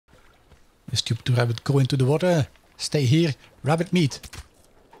You stupid rabbit, go into the water. Stay here. Rabbit meat.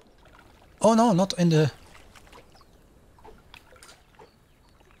 Oh no, not in the...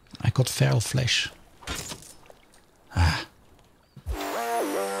 I got feral flesh. Ah.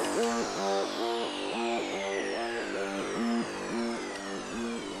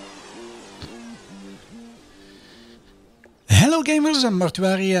 Hello gamers, I'm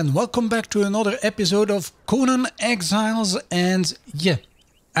Mortuary and welcome back to another episode of Conan Exiles. And yeah,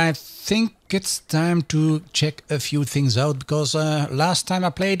 I think it's time to check a few things out, because last time I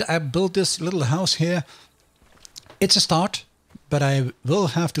played I built this little house here. It's a start, but I will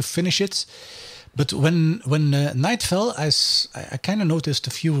have to finish it. But when night fell, I kind of noticed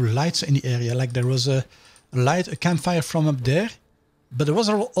a few lights in the area. Like there was a campfire from up there, but there was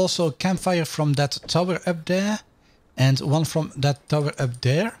also a campfire from that tower up there, and one from that tower up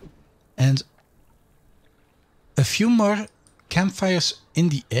there, and a few more campfires in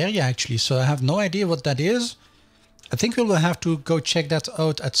the area actually. So I have no idea what that is. I think we will have to go check that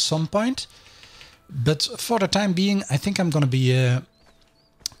out at some point. But for the time being, I think I'm gonna be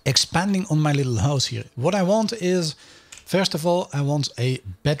expanding on my little house here. What I want is, first of all, I want a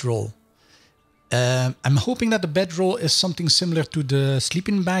bedroll. I'm hoping that the bedroll is something similar to the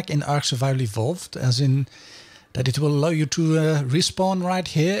sleeping bag in Ark Survival Evolved, as in that it will allow you to respawn right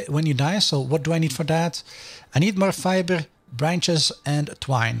here when you die. So what do I need for that? I need more fiber, branches and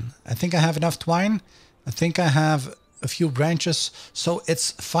twine. I think I have enough twine. I think I have a few branches, so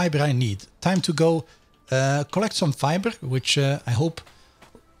it's fiber I need. Time to go collect some fiber, which I hope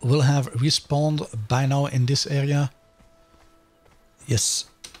will have respawned by now in this area. Yes.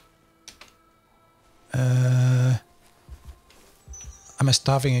 Am I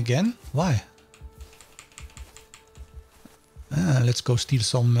starving again? Why? Let's go steal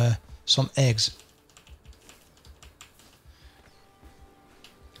some eggs.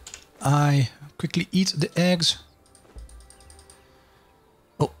 I quickly eat the eggs.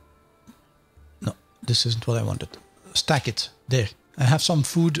 Oh, no, this isn't what I wanted. Stack it. There. I have some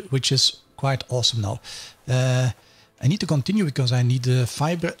food, which is quite awesome now. I need to continue because I need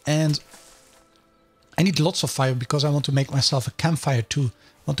fiber, and I need lots of fire because I want to make myself a campfire too.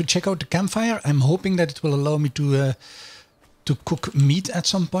 Want to check out the campfire? I'm hoping that it will allow me to cook meat at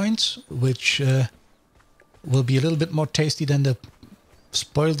some point, which will be a little bit more tasty than the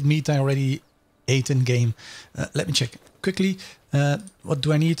spoiled meat I already ate in game. Let me check quickly. What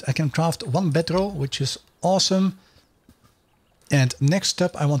do I need? I can craft one bedroll, which is awesome. And next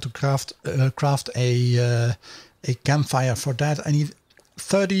up, I want to craft a campfire. For that, I need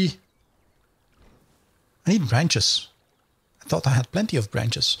 30. I need branches. I thought I had plenty of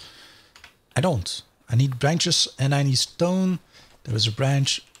branches. I don't. I need branches and I need stone. There is a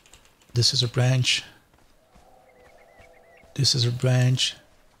branch. This is a branch. This is a branch.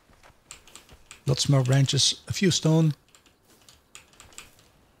 Lots more branches. A few stone.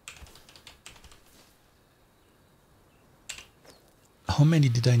 How many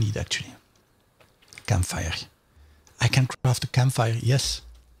did I need actually? Campfire. I can craft a campfire, yes.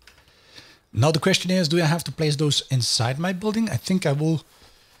 Now the question is, do I have to place those inside my building? I think I will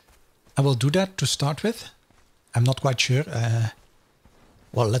do that to start with. I'm not quite sure.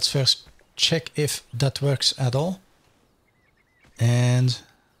 Well, let's first check if that works at all. And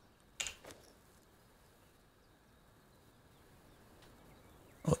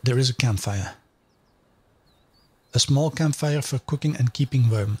oh, there is a campfire. A small campfire for cooking and keeping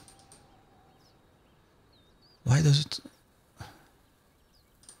warm. Why does it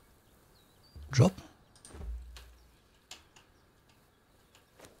drop?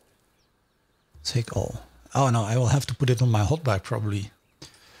 Take all. Oh no, I will have to put it on my hotbar probably.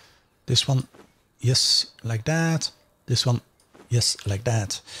 This one, yes, like that. This one, yes, like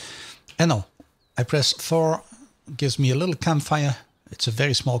that. And now, I press 4, gives me a little campfire. It's a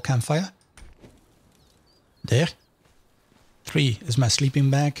very small campfire. There. 3 is my sleeping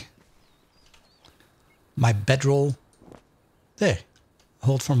bag. My bedroll. There.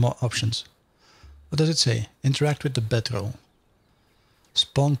 Hold for more options. What does it say? Interact with the bedroll.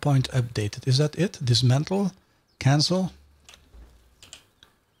 Spawn point updated. Is that it? Dismantle. Cancel.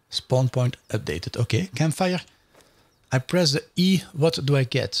 Spawn point updated. Okay, campfire. I press the E. What do I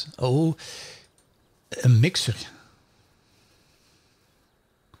get? Oh, a mixer.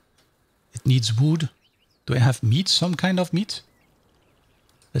 It needs wood. Do I have meat? Some kind of meat?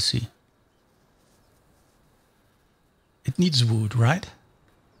 Let's see. It needs wood, right?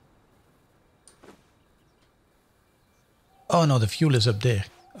 Oh no, the fuel is up there.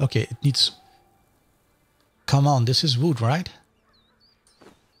 Okay, it needs... Come on, this is wood, right?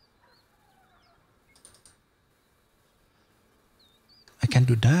 I can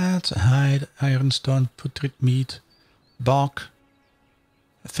do that. Hide, ironstone, putrid meat, bark,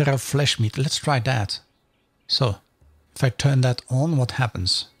 feral flesh meat. Let's try that. So, if I turn that on, what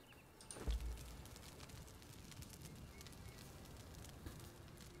happens?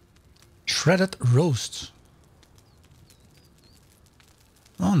 Shredded roast.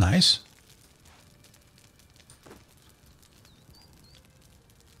 Oh, nice.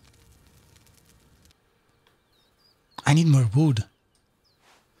 I need more wood.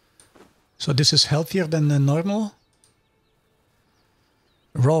 So this is healthier than the normal.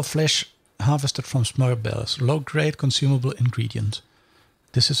 Raw flesh harvested from small bears. Low grade consumable ingredient.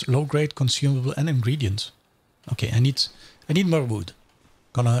 This is low grade consumable and ingredient. Okay, I need more wood.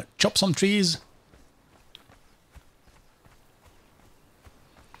 Gonna chop some trees.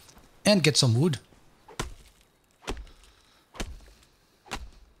 And get some wood.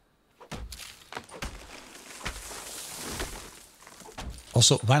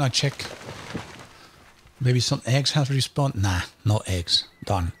 Also, why not check? Maybe some eggs have respawned? Nah, no eggs.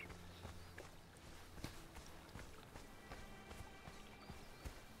 Done.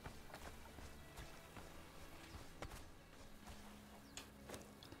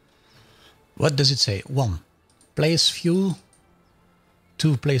 What does it say? 1. Place fuel.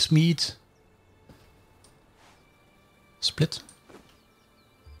 2. Place meat. Split.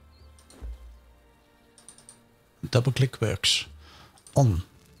 Double click works. On.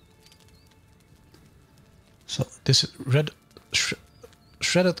 So this is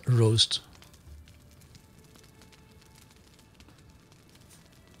shredded roast.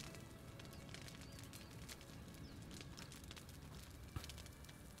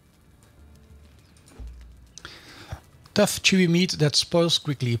 Tough, chewy meat that spoils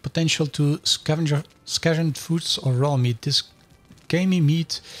quickly. Potential to scavenge foods or raw meat. This gamey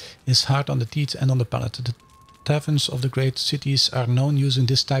meat is hard on the teeth and on the palate. The taverns of the great cities are known using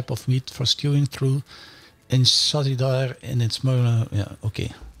this type of meat for stewing through in Sotidar and its more... yeah,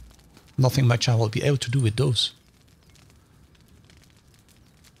 okay. Nothing much I will be able to do with those.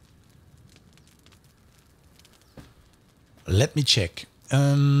 Let me check.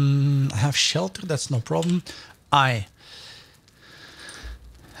 I have shelter, that's no problem.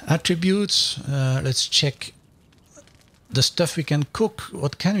 Attributes, let's check the stuff we can cook.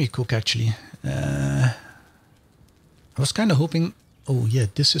 What can we cook actually? I was kind of hoping, oh yeah,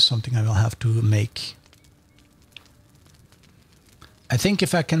 this is something I will have to make. I think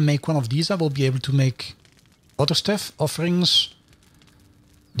if I can make one of these, I will be able to make other stuff, offerings,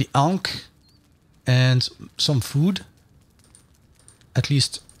 the ankh, and some food. At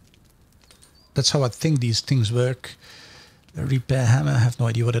least that's how I think these things work. Repair hammer, I have no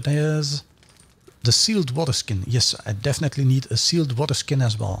idea what it is. The sealed water skin. Yes, I definitely need a sealed water skin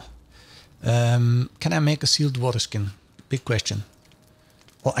as well. Can I make a sealed water skin? Big question.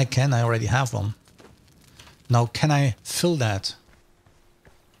 Well, I can. I already have one. Now, can I fill that?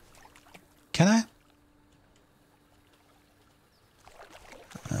 Can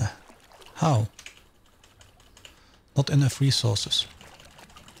I? How? Not enough resources.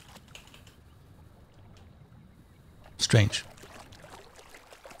 Strange.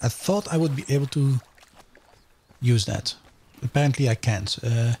 I thought I would be able to use that. Apparently I can't.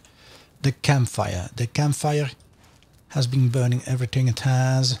 The campfire. The campfire has been burning everything it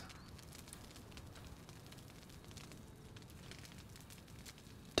has.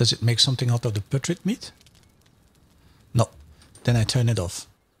 Does it make something out of the putrid meat? No. Then I turn it off.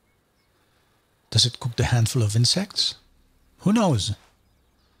 Does it cook the handful of insects? Who knows?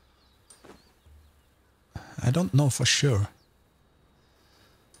 I don't know for sure.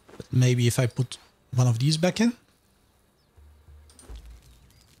 But maybe if I put one of these back in.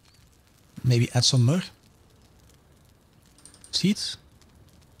 Maybe add some more. Seeds.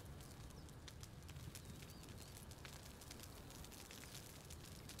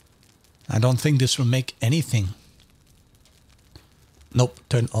 I don't think this will make anything. Nope,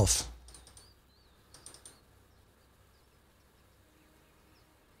 turn off.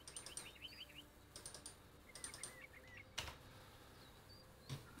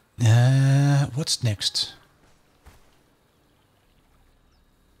 What's next?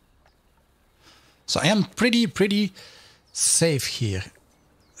 So I am pretty safe here.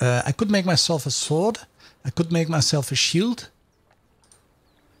 I could make myself a sword. I could make myself a shield.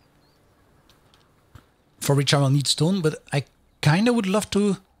 For which I will need stone, but I kinda would love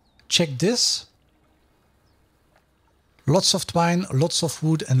to check this. Lots of twine, lots of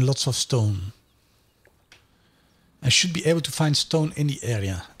wood and lots of stone. I should be able to find stone in the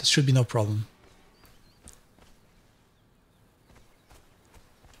area. That should be no problem.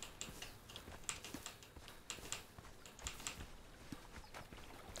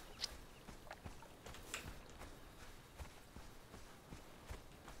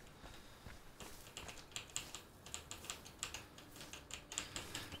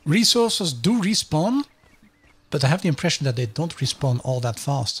 Resources do respawn, but I have the impression that they don't respawn all that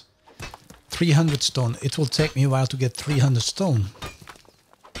fast. 300 stone. It will take me a while to get 300 stone.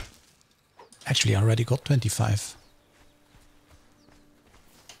 Actually, I already got 25.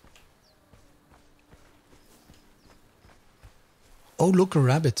 Oh, look, a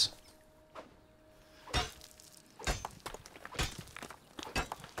rabbit.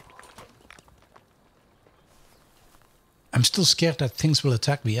 I'm still scared that things will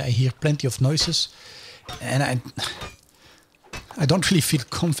attack me. I hear plenty of noises and I don't really feel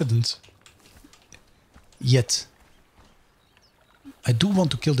confident yet. I do want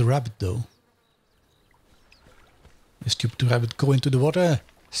to kill the rabbit though. The stupid rabbit, go into the water.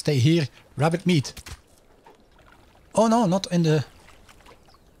 Stay here. Rabbit meat. Oh no, not in the...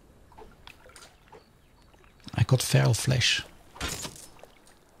 I got feral flesh.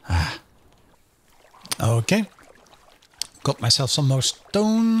 Ah. Okay. Got myself some more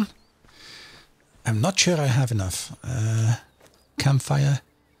stone. I'm not sure I have enough. Campfire.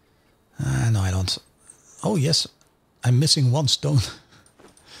 No, I don't. Oh yes, I'm missing one stone.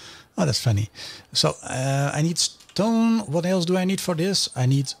 Oh, that's funny. So I need stone. What else do I need for this? I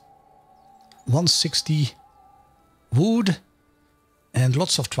need 160 wood and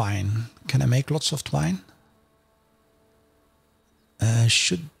lots of twine. Can I make lots of twine?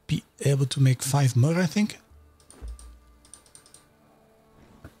 Should be able to make 5 more, I think.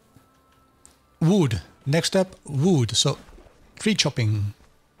 Wood. Next up, wood. So, tree chopping.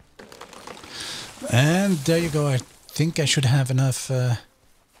 And there you go. I think I should have enough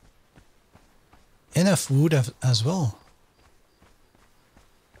wood as well.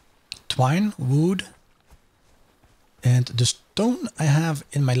 Twine, wood, and the stone I have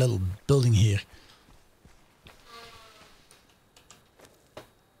in my little building here.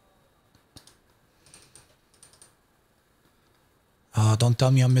 Don't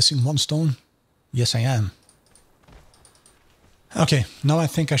tell me I'm missing one stone. Yes, I am. Okay, now I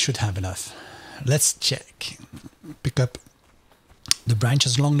think I should have enough. Let's check. Pick up the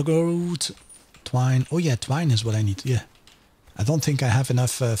branches along the road. Twine. Oh yeah, twine is what I need. Yeah. I don't think I have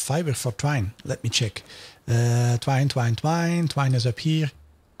enough fiber for twine. Let me check. Twine. Twine is up here.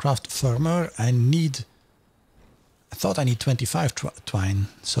 Craft farmer. I thought I need 25 twine,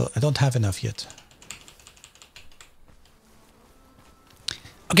 so I don't have enough yet.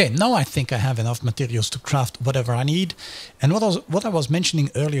 Okay, now I think I have enough materials to craft whatever I need. And what I was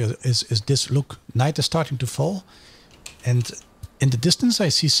mentioning earlier is this. Look, night is starting to fall. And in the distance I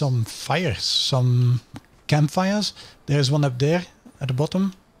see some fires, some campfires. There's one up there at the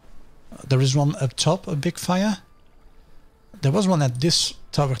bottom. There is one up top, a big fire. There was one at this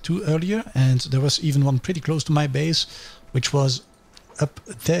tower too earlier. And there was even one pretty close to my base, which was up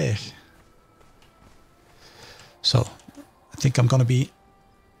there. So, I think I'm gonna be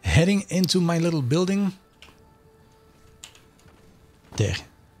heading into my little building. There.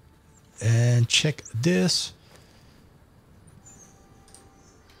 And check this.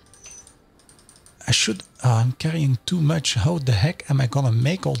 I should... I'm carrying too much. How the heck am I gonna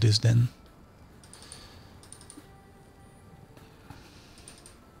make all this then?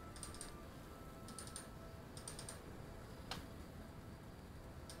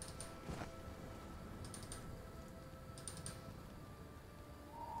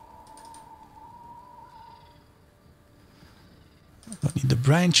 I don't need the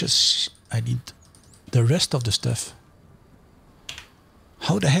branches. I need the rest of the stuff.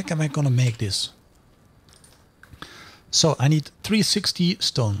 How the heck am I gonna make this? So I need 360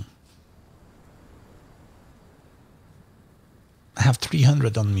 stone. I have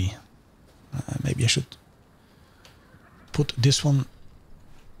 300 on me. Maybe I should put this one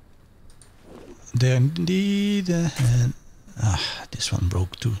there indeed. And this one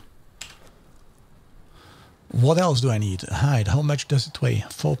broke too. What else do I need? Hide. How much does it weigh?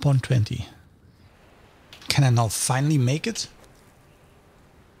 4.20. Can I now finally make it?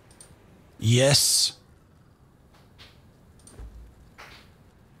 Yes!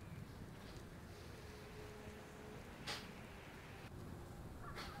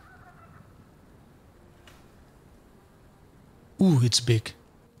 Ooh, it's big.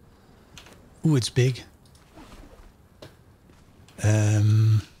 Ooh, it's big.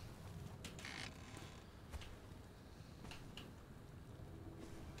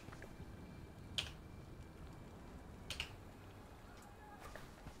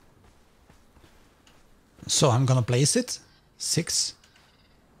 So I'm gonna place it. 6.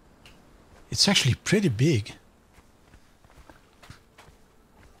 It's actually pretty big.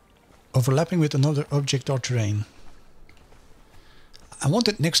 Overlapping with another object or terrain. I want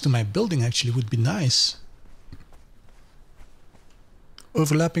it next to my building actually, would be nice.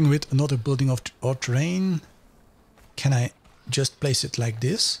 overlapping with another building of or terrain. Can I just place it like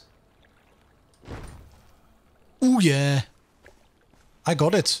this? Oh yeah, I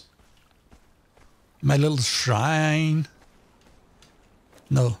got it. My little shrine.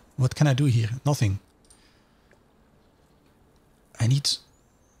 No, what can I do here? Nothing. I need...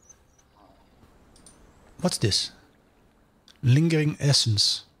 What's this? Lingering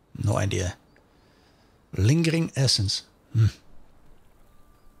essence. No idea. Lingering essence.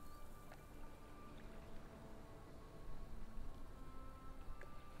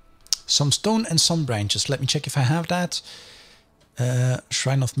 Some stone and some branches. Let me check if I have that.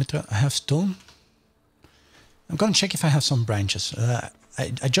 Shrine of Mitra. I have stone. I'm gonna check if I have some branches.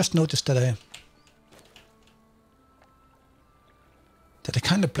 I just noticed that I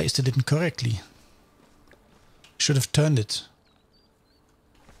kind of placed it incorrectly. Should have turned it.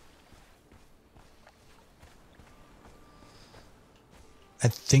 I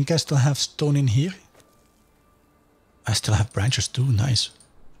think I still have stone in here. I still have branches too. Nice.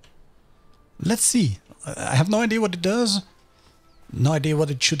 Let's see. I have no idea what it does. No idea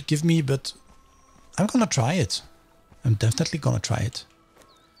what it should give me, but I'm gonna try it. I'm definitely gonna try it.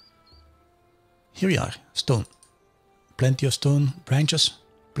 Here we are. Stone. Plenty of stone. Branches.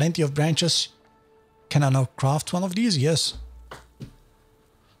 Plenty of branches. Can I now craft one of these? Yes.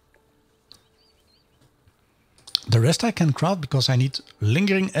 The rest I can craft because I need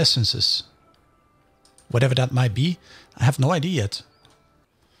lingering essences. Whatever that might be. I have no idea yet.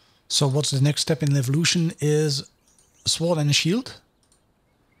 So what's the next step in evolution is sword and a shield.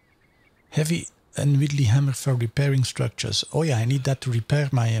 Heavy and Whitley hammer for repairing structures. Oh yeah, I need that to repair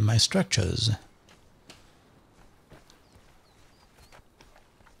my structures.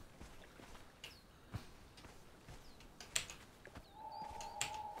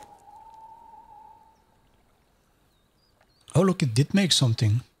 Oh look, it did make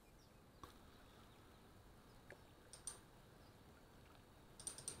something.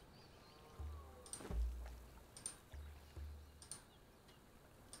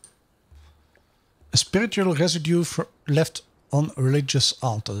 A spiritual residue left on religious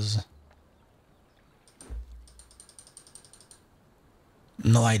altars.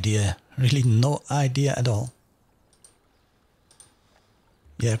 No idea. Really no idea at all.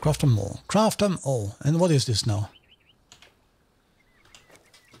 Yeah, craft them all. Craft them all. And what is this now?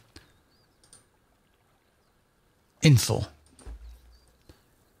 Info.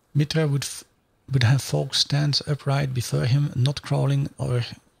 Mitra would have folks stand upright before him, not crawling or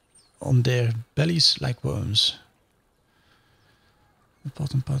on their bellies like worms. The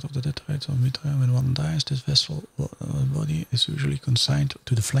bottom part of the dead rite of Mitra, when one dies, this vessel body is usually consigned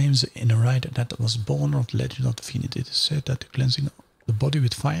to the flames in a rite that was born of the legend of the Phoenix. It is said that the cleansing the body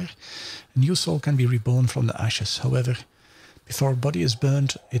with fire, a new soul can be reborn from the ashes. However, before a body is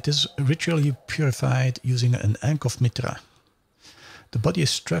burned, it is ritually purified using an ankh of Mitra. The body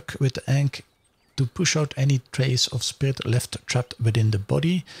is struck with the ankh to push out any trace of spirit left trapped within the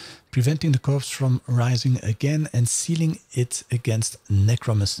body, preventing the corpse from rising again and sealing it against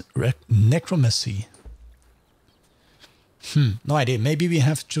necromancy. No idea. Maybe we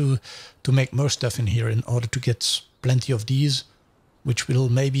have to make more stuff in here in order to get plenty of these, which will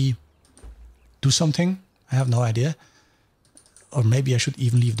maybe do something. I have no idea. Or maybe I should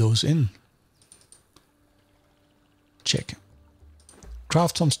even leave those in. Check.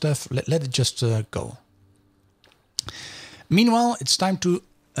 Craft some stuff. Let it just go. Meanwhile, it's time to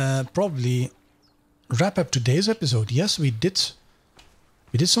probably wrap up today's episode. Yes, we did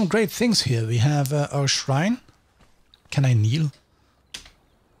some great things here. We have our shrine. Can I kneel?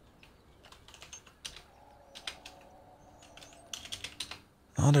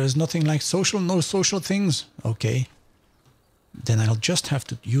 Oh, there is nothing like no social things. Okay. Then I'll just have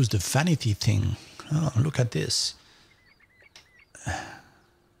to use the vanity thing. Oh, look at this.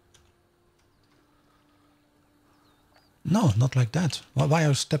 No, not like that. Why are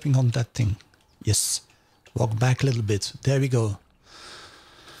you stepping on that thing? Yes. Walk back a little bit. There we go.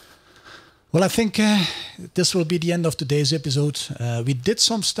 Well, I think this will be the end of today's episode. We did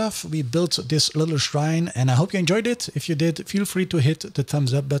some stuff. We built this little shrine, and I hope you enjoyed it. If you did, feel free to hit the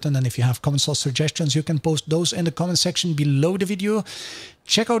thumbs up button. And if you have comments or suggestions, you can post those in the comment section below the video.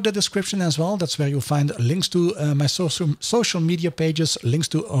 Check out the description as well. That's where you'll find links to my social media pages, links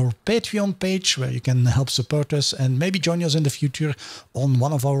to our Patreon page where you can help support us and maybe join us in the future on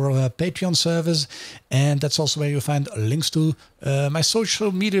one of our Patreon servers. And that's also where you'll find links to my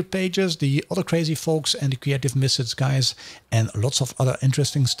social media pages, the other crazy folks and the creative Misfits guys, and lots of other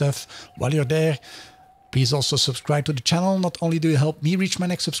interesting stuff. While you're there, please also subscribe to the channel. Not only do you help me reach my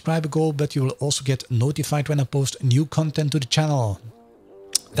next subscriber goal, but you will also get notified when I post new content to the channel.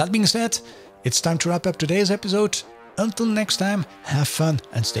 that being said, it's time to wrap up today's episode. Until next time, have fun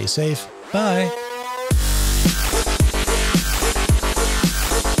and stay safe. Bye!